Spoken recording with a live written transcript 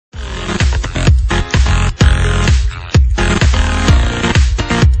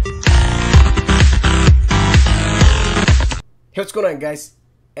Hey, what's going on, guys?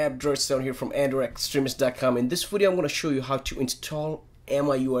 AppDroid7 here from AndroidExtremist.com. In this video I'm going to show you how to install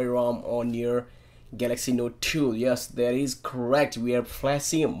MIUI Rom on your Galaxy Note 2. Yes, that is correct. We are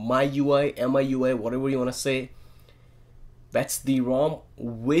flashing MIUI, whatever you want to say. That's the ROM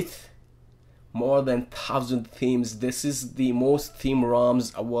with more than 1,000 themes. This is the most theme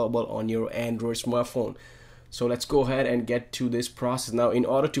ROMs available on your Android smartphone. So let's go ahead and get to this process. Now, in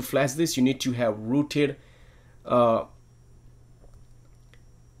order to flash this, you need to have rooted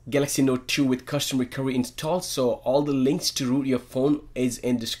Galaxy Note 2 with custom recovery installed. So all the links to root your phone is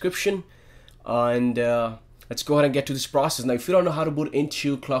in description, and let's go ahead and get to this process. Now, if you don't know how to boot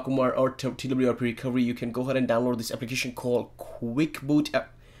into ClockWarmor or TWRP recovery, you can go ahead and download this application called Quick Boot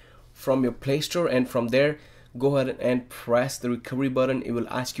app from your Play Store, and from there go ahead and press the recovery button. It will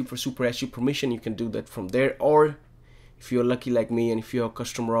ask you for super SU permission. You can do that from there, or if you're lucky like me and if you have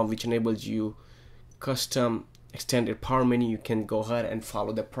custom ROM which enables you custom extended power menu, you can go ahead and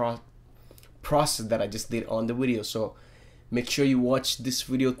follow the process that I just did on the video. So make sure you watch this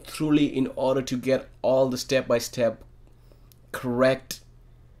video thoroughly in order to get all the step-by-step correct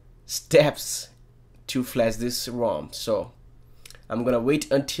steps to flash this ROM. So I'm gonna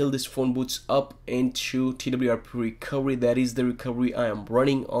wait until this phone boots up into TWRP recovery. That is the recovery I am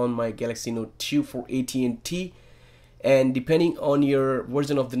running on my Galaxy Note 2 for AT&T, and depending on your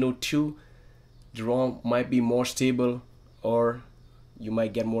version of the Note 2, the ROM might be more stable, or you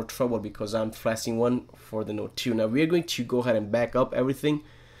might get more trouble because I'm flashing one for the Note 2. Now we are going to go ahead and back up everything.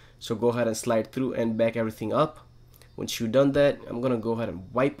 So go ahead and slide through and back everything up. Once you've done that, I'm gonna go ahead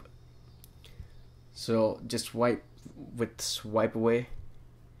and wipe. So just wipe with swipe away.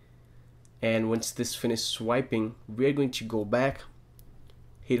 And once this finishes swiping, we're going to go back,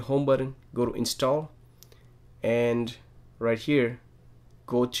 hit home button, go to install, and right here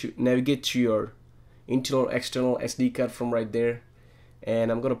go to navigate to your internal external SD card from right there, and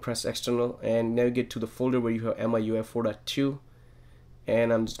I'm gonna press external and navigate to the folder where you have MIUI 4.2,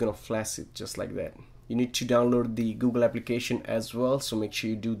 and I'm just gonna flash it just like that. You need to download the Google application as well, so make sure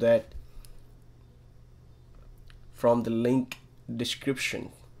you do that from the link description,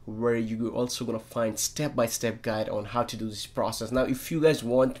 where you also gonna find step-by-step guide on how to do this process. Now if you guys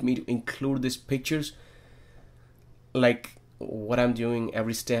want me to include these pictures, like what I'm doing,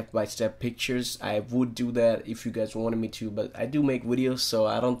 every step-by-step pictures, I would do that if you guys wanted me to, but I do make videos, so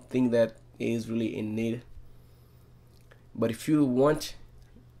I don't think that is really in need. But if you want,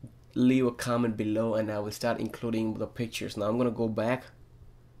 leave a comment below and I will start including the pictures. Now I'm gonna go back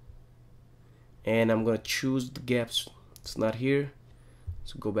and I'm gonna choose the gaps. It's not here,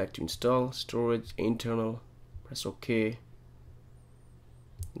 so go back to install, storage, internal, press OK,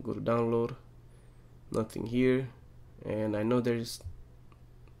 go to download, nothing here. And I know it's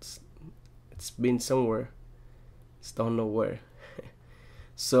been somewhere, just don't know where.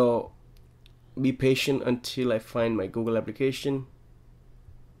 So be patient until I find my Google application,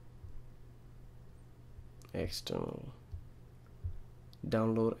 external,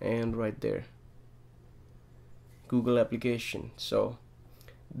 download, and right there, Google application. So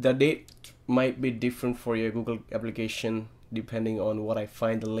the date might be different for your Google application depending on what I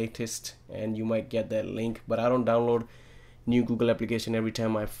find the latest, and you might get that link. But I don't download new Google application every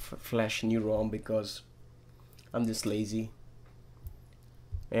time I flash new ROM because I'm just lazy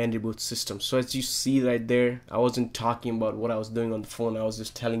and reboot system. So as you see right there, I wasn't talking about what I was doing on the phone, I was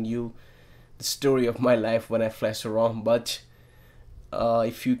just telling you the story of my life when I flash a ROM. But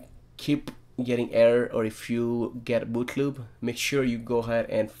if you keep getting error or if you get boot loop, make sure you go ahead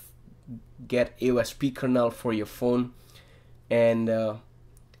and get AOSP kernel for your phone and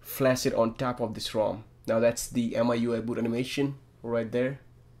flash it on top of this ROM. Now that's the MIUI boot animation right there,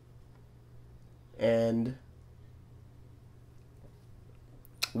 and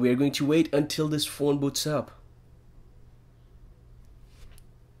we're going to wait until this phone boots up.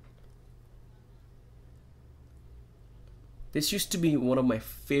 This used to be one of my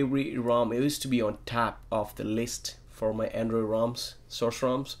favorite ROM. It used to be on top of the list for my Android ROMs, source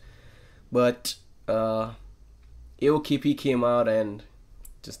ROMs, but AOKP came out and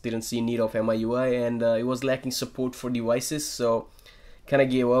just didn't see need of MIUI, and it was lacking support for devices, so kind of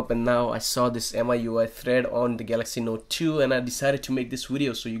gave up. And now I saw this MIUI thread on the Galaxy Note 2 and I decided to make this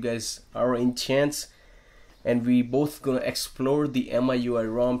video so you guys are in chance, and we both gonna explore the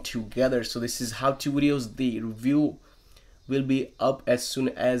MIUI ROM together. So this is how-to videos. The review will be up as soon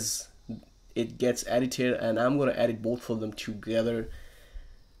as it gets edited, and I'm gonna edit both of them together.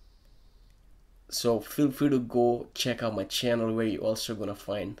 So feel free to go check out my channel where you're also gonna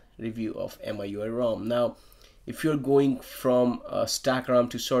find review of MIUI ROM. Now if you're going from stock ROM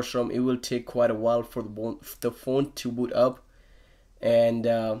to source ROM, it will take quite a while for the phone to boot up. And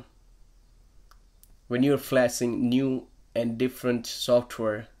when you're flashing new and different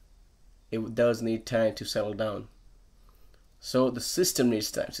software, it does need time to settle down. So the system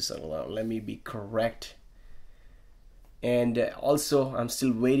needs time to settle down. Let me be correct. And also I'm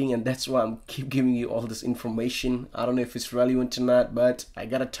still waiting, and that's why I'm keep giving you all this information. I don't know if it's relevant or not, but I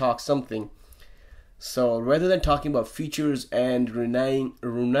gotta talk something. So rather than talking about features and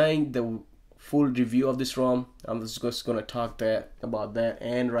reneging the full review of this ROM, I'm just gonna talk about that.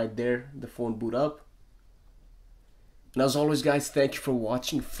 And right there, the phone boot up. And as always guys, thank you for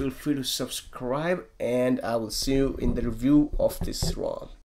watching. Feel free to subscribe, and I will see you in the review of this ROM.